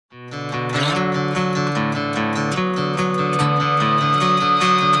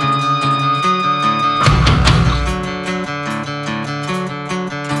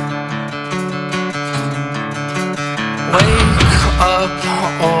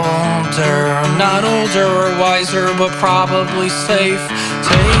Not older or wiser, but probably safe.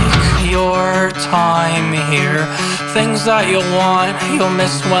 Take your time here. Things that you'll want, you'll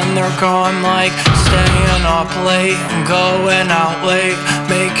miss when they're gone. Like staying up late, going out late,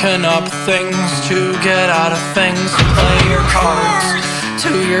 making up things to get out of things. Play your cards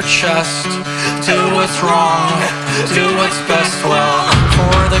to your chest. Do what's wrong, do what's best. Well,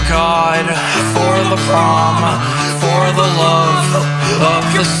 for the God, for the prom, for the love of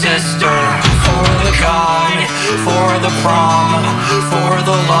the sister. For the God, for the prom, for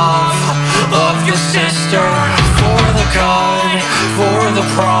the love of the sister. For the God, for the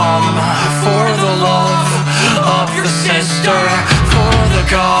prom, for the love of the sister. For the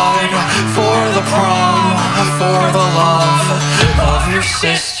God, for the prom, for the love of your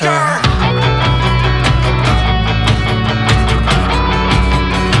sister.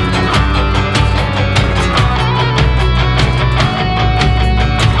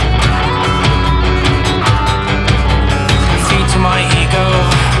 My ego,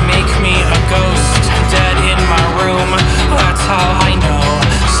 make me a ghost, dead in my room, that's how I know.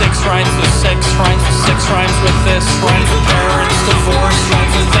 6 rhymes with 6 rhymes with 6 rhymes with this rhyme.